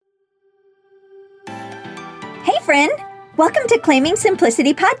friend. Welcome to Claiming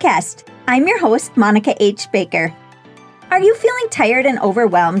Simplicity podcast. I'm your host, Monica H. Baker. Are you feeling tired and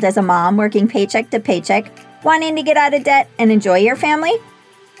overwhelmed as a mom working paycheck to paycheck, wanting to get out of debt and enjoy your family?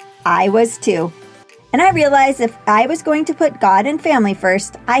 I was too. And I realized if I was going to put God and family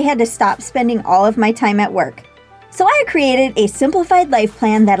first, I had to stop spending all of my time at work. So I created a simplified life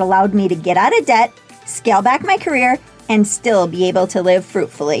plan that allowed me to get out of debt, scale back my career, and still be able to live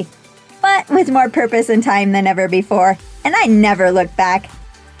fruitfully. But with more purpose and time than ever before, and I never looked back.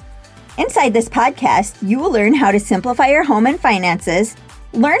 Inside this podcast, you will learn how to simplify your home and finances,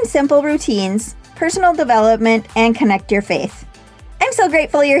 learn simple routines, personal development, and connect your faith. I'm so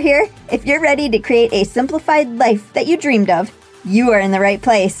grateful you're here. If you're ready to create a simplified life that you dreamed of, you are in the right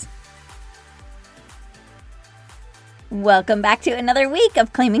place. Welcome back to another week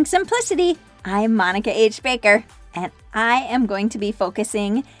of Claiming Simplicity. I'm Monica H. Baker, and I am going to be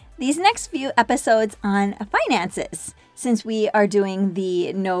focusing these next few episodes on finances, since we are doing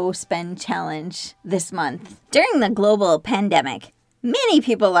the No Spend Challenge this month. During the global pandemic, many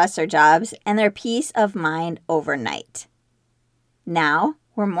people lost their jobs and their peace of mind overnight. Now,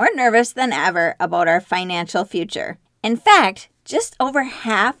 we're more nervous than ever about our financial future. In fact, just over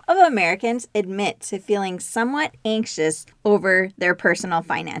half of Americans admit to feeling somewhat anxious over their personal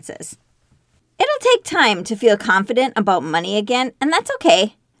finances. It'll take time to feel confident about money again, and that's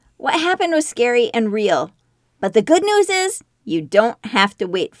okay. What happened was scary and real. But the good news is, you don't have to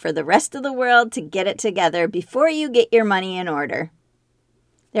wait for the rest of the world to get it together before you get your money in order.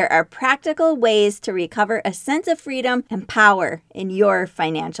 There are practical ways to recover a sense of freedom and power in your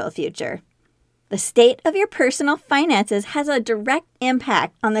financial future. The state of your personal finances has a direct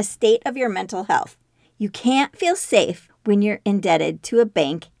impact on the state of your mental health. You can't feel safe when you're indebted to a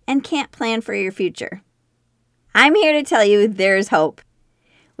bank and can't plan for your future. I'm here to tell you there's hope.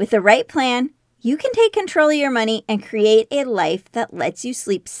 With the right plan, you can take control of your money and create a life that lets you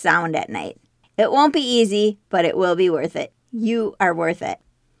sleep sound at night. It won't be easy, but it will be worth it. You are worth it.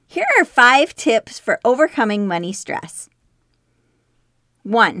 Here are 5 tips for overcoming money stress.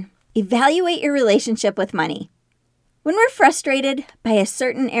 1. Evaluate your relationship with money. When we're frustrated by a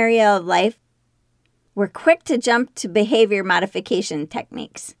certain area of life, we're quick to jump to behavior modification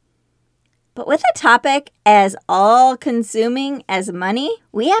techniques. But with a topic as all-consuming as money,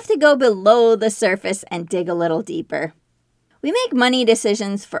 we have to go below the surface and dig a little deeper. We make money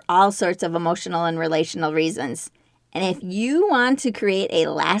decisions for all sorts of emotional and relational reasons. And if you want to create a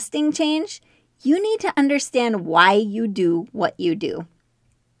lasting change, you need to understand why you do what you do.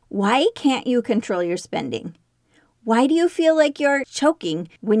 Why can't you control your spending? Why do you feel like you're choking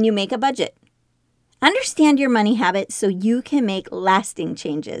when you make a budget? Understand your money habits so you can make lasting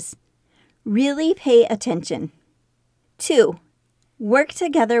changes. Really pay attention. 2. Work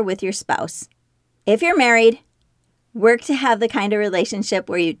together with your spouse. If you're married, work to have the kind of relationship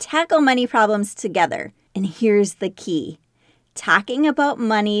where you tackle money problems together. And here's the key. Talking about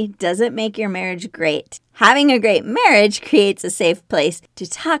money doesn't make your marriage great. Having a great marriage creates a safe place to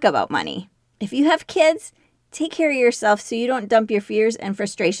talk about money. If you have kids, take care of yourself so you don't dump your fears and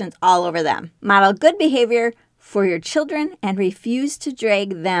frustrations all over them. Model good behavior for your children and refuse to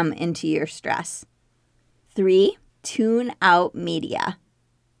drag them into your stress. 3. Tune out media.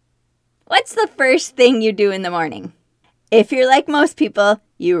 What's the first thing you do in the morning? If you're like most people,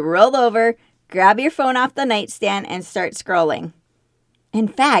 you roll over, grab your phone off the nightstand, and start scrolling. In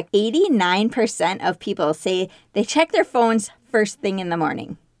fact, 89% of people say they check their phones first thing in the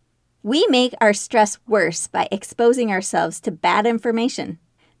morning. We make our stress worse by exposing ourselves to bad information.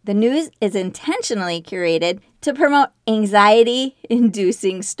 The news is intentionally curated to promote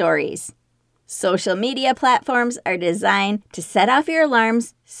anxiety-inducing stories. Social media platforms are designed to set off your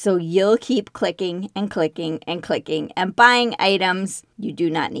alarms so you'll keep clicking and clicking and clicking and buying items you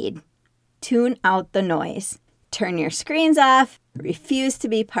do not need. Tune out the noise. Turn your screens off. Refuse to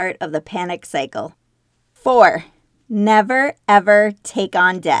be part of the panic cycle. 4. Never, ever take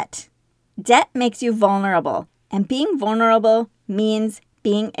on debt. Debt makes you vulnerable, and being vulnerable means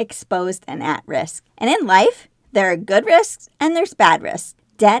being exposed and at risk. And in life, there are good risks and there's bad risks.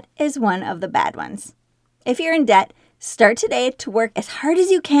 Debt is one of the bad ones. If you're in debt, start today to work as hard as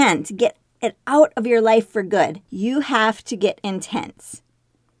you can to get it out of your life for good. You have to get intense.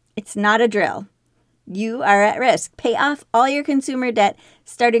 It's not a drill. You are at risk. Pay off all your consumer debt,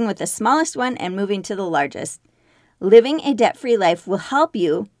 starting with the smallest one and moving to the largest. Living a debt-free life will help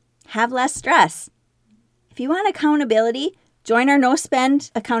you have less stress. If you want accountability, join our No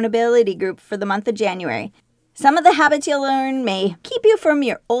Spend accountability group for the month of January. Some of the habits you'll learn may keep you from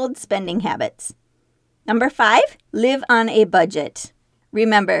your old spending habits. Number 5, live on a budget.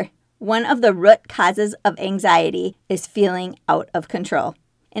 Remember, one of the root causes of anxiety is feeling out of control.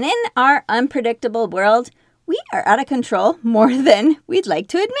 And in our unpredictable world, we are out of control more than we'd like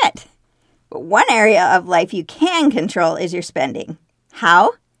to admit. But one area of life you can control is your spending.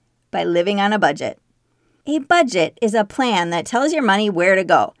 How? By living on a budget. A budget is a plan that tells your money where to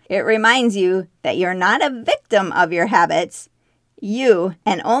go. It reminds you that you're not a victim of your habits. You,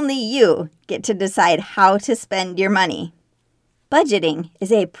 and only you, get to decide how to spend your money. Budgeting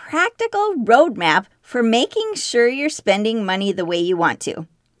is a practical roadmap for making sure you're spending money the way you want to.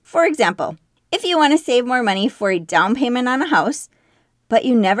 For example, if you want to save more money for a down payment on a house, but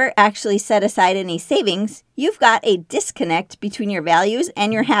you never actually set aside any savings, you've got a disconnect between your values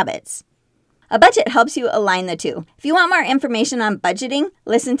and your habits. A budget helps you align the two. If you want more information on budgeting,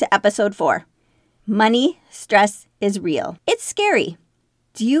 listen to episode 4. Money stress is real. It's scary.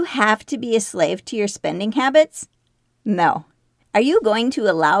 Do you have to be a slave to your spending habits? No. Are you going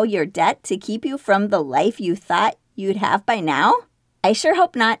to allow your debt to keep you from the life you thought you'd have by now? I sure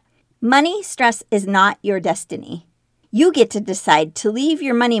hope not. Money stress is not your destiny. You get to decide to leave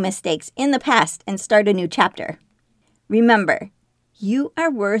your money mistakes in the past and start a new chapter. Remember, you are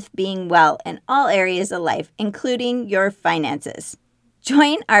worth being well in all areas of life, including your finances.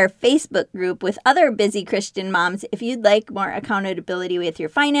 Join our Facebook group with other busy Christian moms if you'd like more accountability with your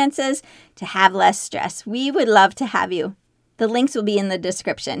finances to have less stress. We would love to have you. The links will be in the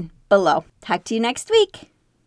description below. Talk to you next week.